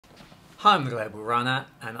Hi, I'm the Global Runner,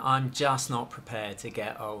 and I'm just not prepared to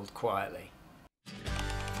get old quietly.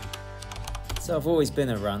 So I've always been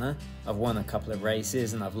a runner. I've won a couple of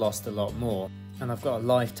races and I've lost a lot more. And I've got a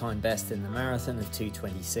lifetime best in the marathon of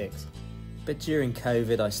 2:26. But during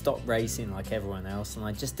COVID, I stopped racing like everyone else and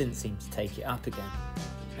I just didn't seem to take it up again.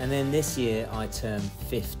 And then this year I turned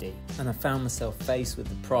 50 and I found myself faced with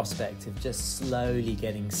the prospect of just slowly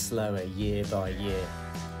getting slower year by year.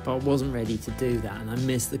 But I wasn't ready to do that, and I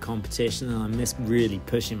missed the competition and I missed really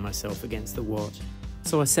pushing myself against the watch.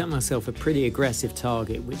 So I set myself a pretty aggressive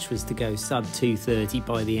target, which was to go sub 2:30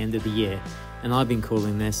 by the end of the year. And I've been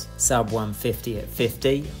calling this sub 1:50 at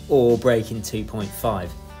 50 or breaking 2.5.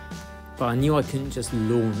 But I knew I couldn't just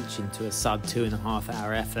launch into a sub 2.5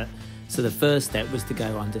 hour effort. So the first step was to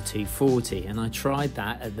go under 2:40, and I tried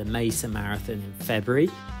that at the Mesa Marathon in February.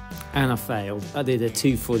 And I failed. I did a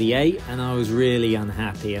 2:48 and I was really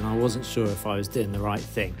unhappy and I wasn't sure if I was doing the right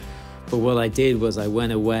thing. But what I did was I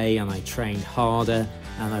went away and I trained harder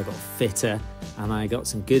and I got fitter and I got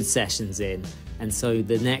some good sessions in. And so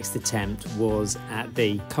the next attempt was at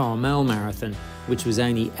the Carmel Marathon, which was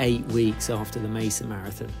only 8 weeks after the Mesa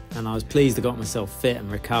Marathon. And I was pleased I got myself fit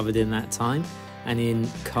and recovered in that time. And in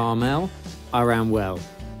Carmel, I ran well.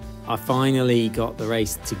 I finally got the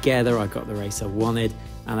race together, I got the race I wanted,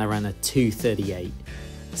 and I ran a 2:38.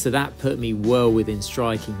 So that put me well within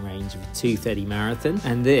striking range of a 2:30 marathon,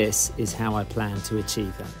 and this is how I plan to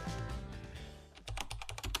achieve that.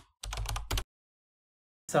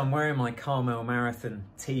 So I'm wearing my Carmel Marathon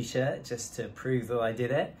t-shirt just to prove that I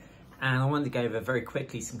did it, and I wanted to go over very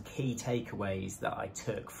quickly some key takeaways that I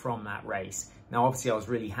took from that race. Now obviously I was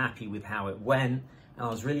really happy with how it went, and I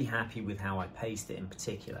was really happy with how I paced it in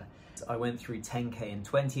particular. So I went through 10k in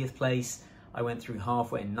 20th place, I went through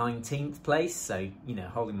halfway in 19th place, so,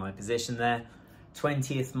 holding my position there.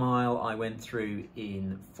 20th mile, I went through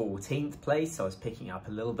in 14th place, so I was picking up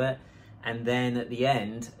a little bit. And then at the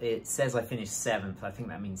end, it says I finished 7th, I think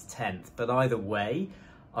that means 10th. But either way,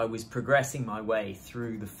 I was progressing my way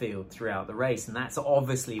through the field throughout the race. And that's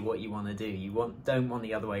obviously what you want to do. You don't want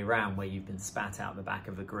the other way around where you've been spat out the back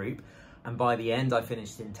of a group. And by the end, I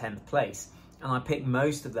finished in 10th place. And I picked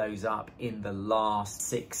most of those up in the last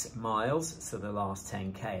 6 miles, so the last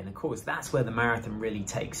 10k. And of course, that's where the marathon really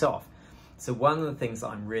takes off. So one of the things that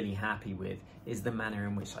I'm really happy with is the manner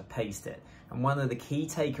in which I paced it. And one of the key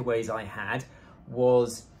takeaways I had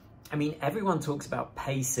was, everyone talks about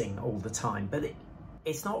pacing all the time, but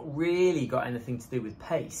it's not really got anything to do with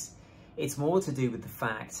pace. It's more to do with the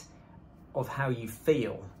fact of how you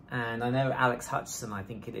feel. And I know Alex Hutchinson, I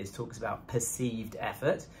think it is, talks about perceived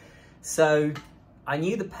effort. So I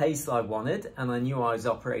knew the pace that I wanted and I knew I was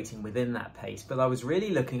operating within that pace, but I was really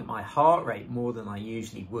looking at my heart rate more than I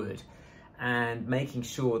usually would and making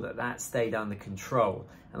sure that that stayed under control.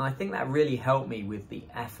 And I think that really helped me with the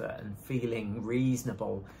effort and feeling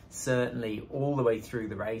reasonable, certainly all the way through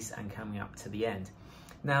the race and coming up to the end.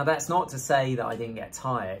 Now, that's not to say that I didn't get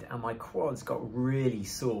tired, and my quads got really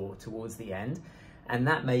sore towards the end. And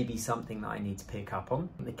that may be something that I need to pick up on.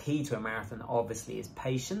 The key to a marathon obviously is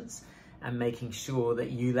patience and making sure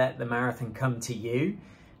that you let the marathon come to you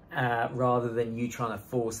rather than you trying to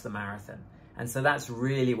force the marathon. And so that's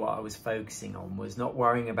really what I was focusing on, was not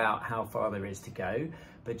worrying about how far there is to go,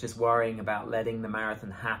 but just worrying about letting the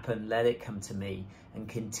marathon happen, let it come to me, and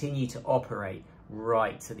continue to operate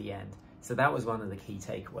right to the end. So that was one of the key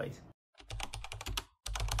takeaways.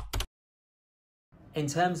 In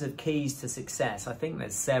terms of keys to success, I think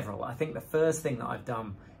there's several. I think the first thing that I've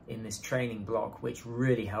done in this training block, which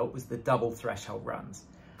really helped, was the double threshold runs.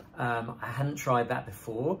 I hadn't tried that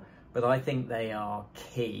before, but I think they are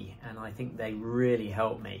key, and I think they really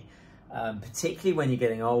help me, particularly when you're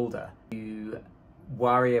getting older. You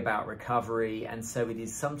worry about recovery, and so it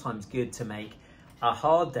is sometimes good to make a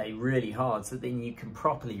hard day really hard so that then you can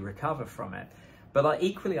properly recover from it. But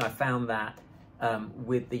I found that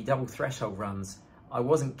with the double threshold runs, I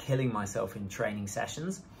wasn't killing myself in training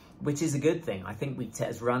sessions, which is a good thing. I think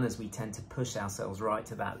as runners, we tend to push ourselves right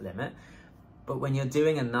to that limit. But when you're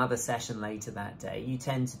doing another session later that day, you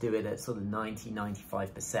tend to do it at sort of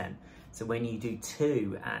 90–95%. So when you do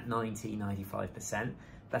 2 at 90–95%,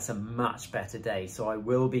 that's a much better day. So I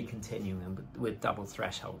will be continuing with double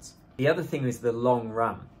thresholds. The other thing is the long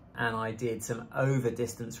run. And I did some over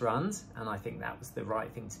distance runs, and I think that was the right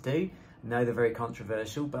thing to do. I know they're very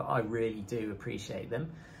controversial, but I really do appreciate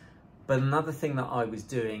them. But another thing that I was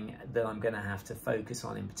doing that I'm going to have to focus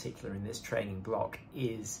on in particular in this training block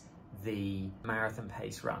is the marathon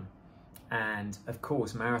pace run. And of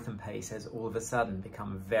course, marathon pace has all of a sudden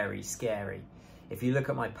become very scary. If you look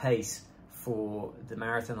at my pace for the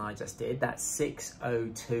marathon I just did. That's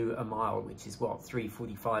 6:02 a mile, which is what,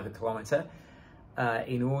 3:45 a kilometer.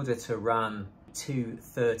 In order to run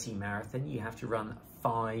 2:30 marathon, you have to run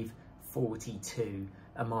 5:42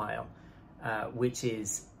 a mile, which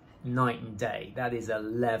is night and day. That is a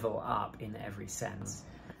level up in every sense.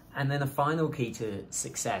 And then a final key to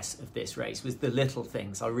success of this race was the little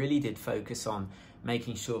things. I really did focus on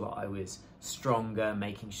making sure that I was stronger,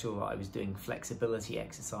 making sure that I was doing flexibility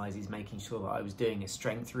exercises, making sure that I was doing a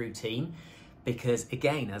strength routine, because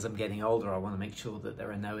again, as I'm getting older, I want to make sure that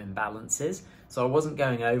there are no imbalances. So I wasn't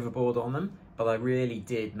going overboard on them, but I really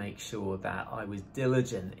did make sure that I was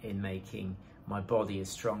diligent in making my body as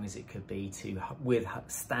strong as it could be to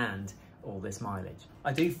withstand all this mileage.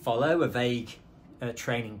 I do follow a vague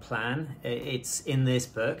training plan. It's in this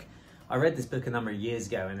book. I read this book a number of years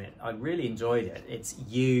ago and I really enjoyed it. It's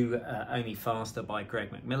You, Only Faster by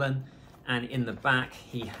Greg McMillan. And in the back,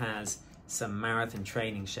 he has some marathon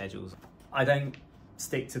training schedules. I don't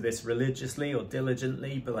stick to this religiously or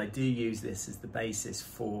diligently, but I do use this as the basis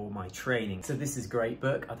for my training. So this is a great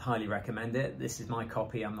book. I'd highly recommend it. This is my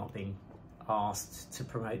copy. I'm not being asked to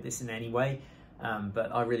promote this in any way,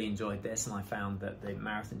 but I really enjoyed this, and I found that the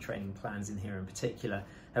marathon training plans in here in particular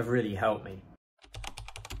have really helped me.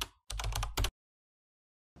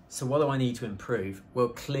 So what do I need to improve? Well,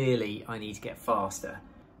 clearly I need to get faster.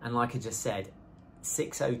 And like I just said,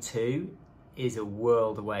 6:02 is a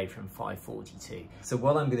world away from 5:42. So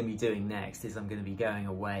what I'm going to be doing next is I'm going to be going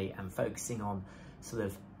away and focusing on sort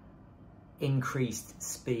of increased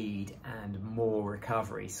speed and more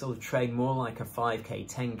recovery, sort of train more like a 5K,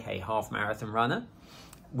 10K half marathon runner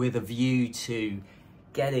with a view to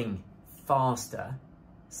getting faster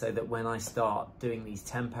so that when I start doing these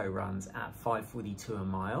tempo runs at 5:42 a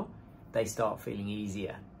mile, they start feeling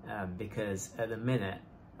easier, because at the minute,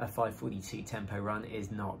 a 5:42 tempo run is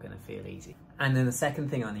not going to feel easy. And then the second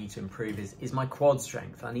thing I need to improve is my quad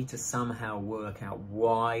strength. I need to somehow work out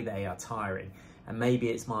why they are tiring. And maybe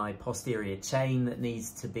it's my posterior chain that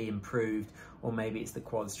needs to be improved, or maybe it's the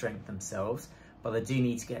quad strength themselves. But I do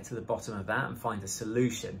need to get to the bottom of that and find a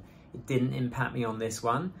solution. It didn't impact me on this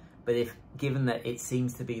one, but given that it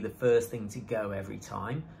seems to be the first thing to go every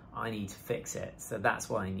time, I need to fix it. So that's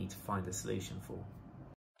what I need to find a solution for.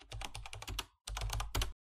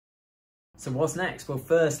 So what's next? Well,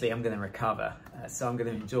 firstly, I'm going to recover. So I'm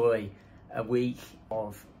going to enjoy a week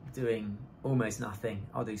of doing almost nothing.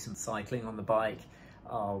 I'll do some cycling on the bike.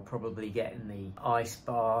 I'll probably get in the ice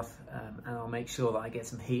bath, and I'll make sure that I get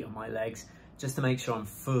some heat on my legs just to make sure I'm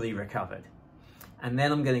fully recovered. And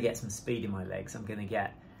then I'm going to get some speed in my legs. I'm going to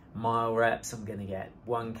get mile reps, I'm going to get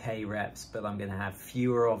 1K reps, but I'm going to have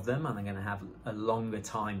fewer of them, and I'm going to have a longer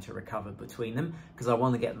time to recover between them because I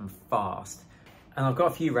want to get them fast. And I've got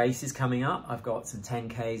a few races coming up. I've got some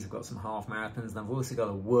 10Ks, I've got some half marathons, and I've also got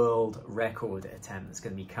a world record attempt that's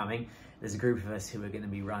going to be coming. There's a group of us who are going to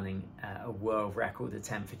be running a world record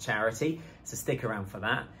attempt for charity, so stick around for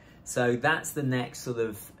that. So that's the next sort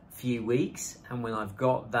of few weeks, and when I've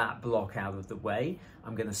got that block out of the way,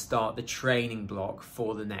 I'm going to start the training block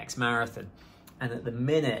for the next marathon. And at the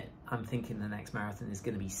minute, I'm thinking the next marathon is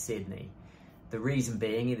going to be Sydney. The reason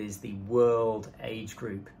being, it is the world age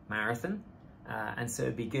group marathon. And so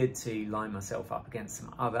it'd be good to line myself up against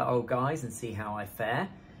some other old guys and see how I fare.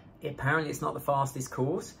 Apparently it's not the fastest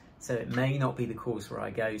course, so it may not be the course where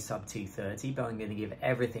I go sub 2:30, but I'm going to give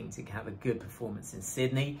everything to have a good performance in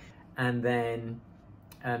Sydney, and then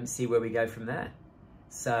see where we go from there.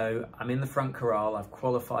 So I'm in the front corral. I've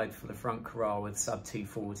qualified for the front corral with sub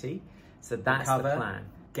 2:40. So that's the plan.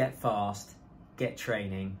 Get fast, get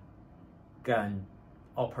training, go and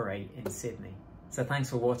operate in Sydney. So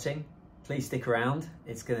thanks for watching. Please stick around.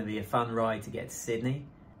 It's going to be a fun ride to get to Sydney.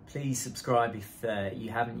 Please subscribe if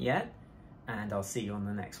you haven't yet, and I'll see you on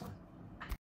the next one.